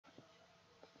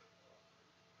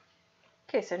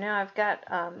Okay, so now I've got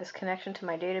this connection to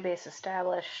my database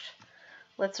established.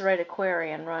 Let's write a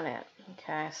query and run it.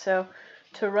 Okay, so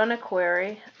to run a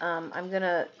query, I'm going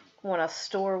to want to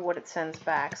store what it sends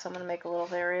back. So I'm going to make a little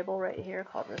variable right here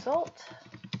called result.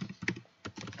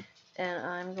 And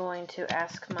I'm going to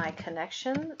ask my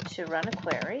connection to run a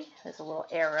query. There's a little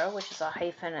arrow, which is a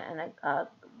hyphen and a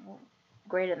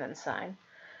greater than sign.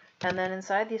 And then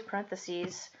inside these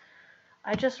parentheses,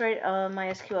 I just write my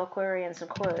SQL query and some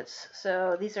quotes.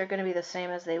 So these are going to be the same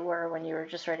as they were when you were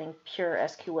just writing pure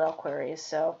SQL queries.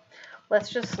 So let's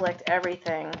just select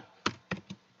everything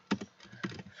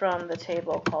from the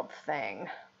table called thing.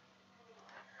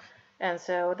 And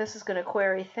so this is going to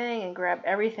query thing and grab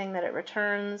everything that it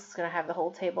returns. It's going to have the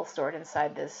whole table stored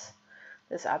inside this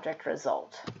object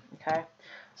result. Okay.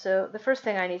 So the first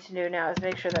thing I need to do now is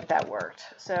make sure that that worked.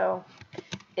 So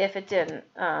if it didn't,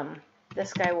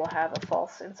 this guy will have a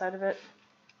false inside of it.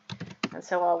 And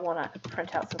so I'll want to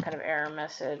print out some kind of error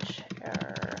message.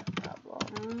 Error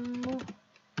problem.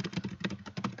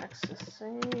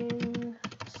 Accessing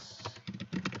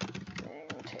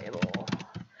thing table.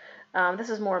 This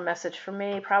is more a message for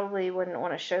me. Probably wouldn't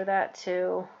want to show that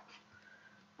to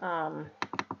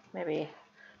maybe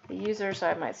the user, so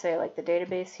I might say like the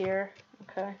database here.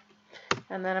 Okay.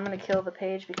 And then I'm going to kill the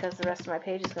page because the rest of my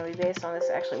page is going to be based on this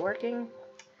actually working.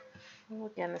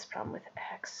 Again, this problem with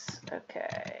X.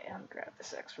 Okay, I'll grab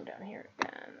this X from down here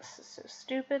again. This is so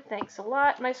stupid. Thanks a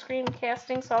lot, my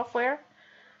screencasting software.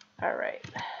 All right.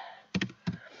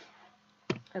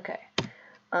 Okay.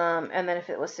 And then if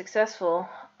it was successful,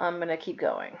 I'm going to keep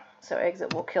going. So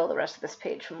exit will kill the rest of this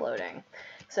page from loading.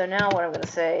 So now what I'm going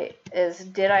to say is,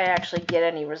 did I actually get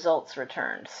any results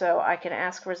returned? So I can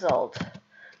ask result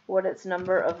what its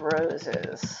number of rows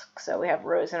is. So we have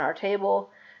rows in our table.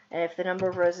 And if the number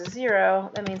of rows is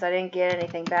 0, that means I didn't get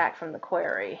anything back from the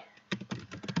query.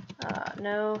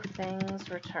 No things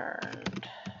returned.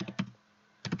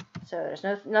 So there's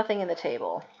nothing in the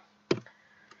table.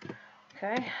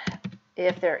 Okay.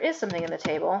 If there is something in the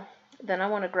table, then I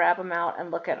want to grab them out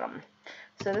and look at them.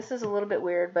 So this is a little bit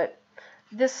weird, but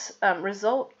this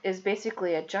result is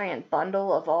basically a giant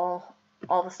bundle of all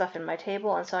the stuff in my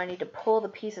table, and so I need to pull the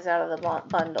pieces out of the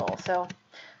bundle. So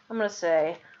I'm going to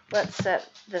say, let's set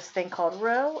this thing called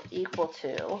row equal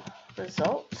to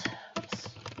result, oops,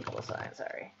 equal sign,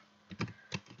 sorry.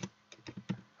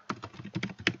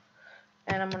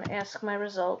 And I'm going to ask my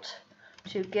result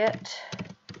to get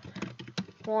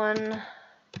one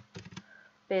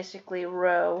basically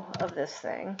row of this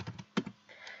thing.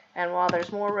 And while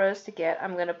there's more rows to get,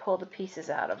 I'm going to pull the pieces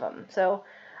out of them. So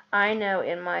I know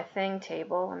in my thing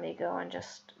table, let me go and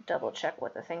just double check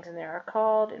what the things in there are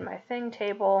called. In my thing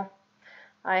table,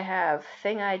 I have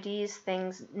thing IDs,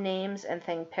 things names, and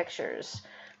thing pictures.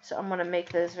 So I'm going to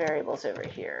make those variables over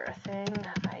here. Thing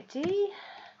ID,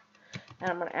 and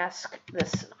I'm going to ask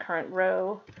this current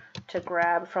row to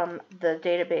grab from the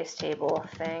database table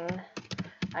thing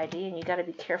ID, and you got to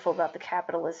be careful about the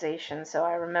capitalization. So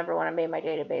I remember when I made my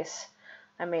database,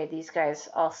 I made these guys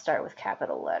all start with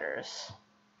capital letters.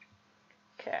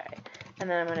 Okay, and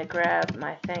then I'm going to grab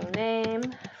my thing name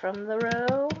from the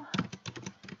row.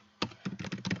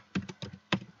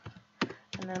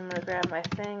 And then I'm going to grab my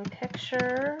thing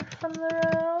picture from the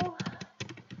row.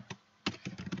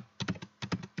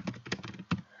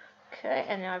 Okay,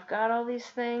 and now I've got all these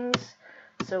things.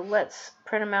 So let's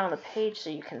print them out on the page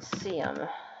so you can see them.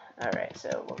 All right,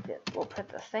 so we'll put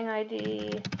the thing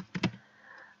ID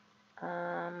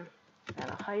and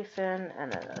a hyphen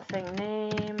and then the thing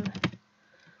name.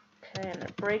 Okay, and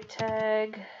a break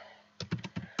tag.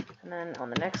 And then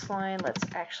on the next line, let's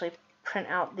actually print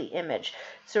out the image.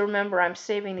 So remember, I'm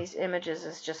saving these images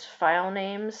as just file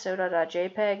names,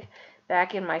 soda.jpg.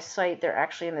 Back in my site, they're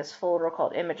actually in this folder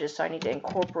called images, so I need to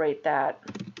incorporate that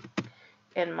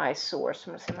in my source.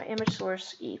 I'm going to say my image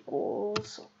source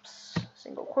equals, oops,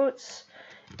 single quotes,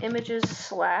 images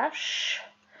slash,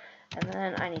 and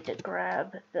then I need to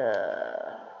grab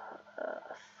the,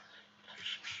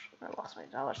 I lost my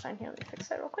 $sign here, let me fix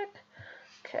that real quick.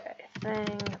 Okay,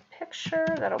 thing picture,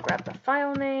 that'll grab the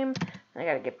file name, and I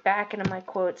got to get back into my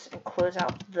quotes and close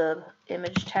out the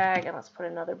image tag, and let's put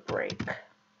another break.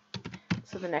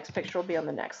 So the next picture will be on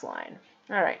the next line.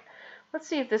 All right, let's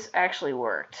see if this actually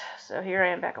worked. So here I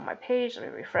am back on my page. Let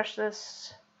me refresh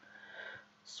this.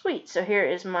 Sweet, so here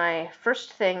is my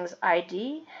first thing's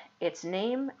ID, its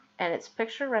name, and its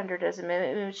picture rendered as an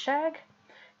image tag.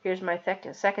 Here's my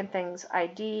second thing's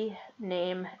ID,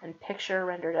 name, and picture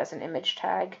rendered as an image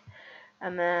tag.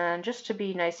 And then just to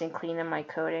be nice and clean in my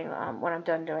coding, when I'm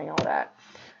done doing all that,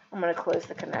 I'm going to close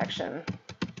the connection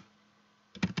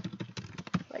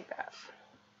like that.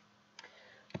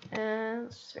 And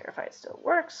let's just verify it still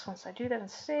works. Once I do that and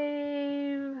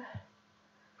save,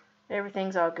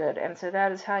 everything's all good. And so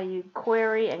that is how you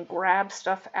query and grab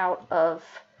stuff out of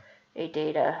a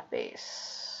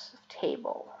database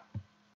table.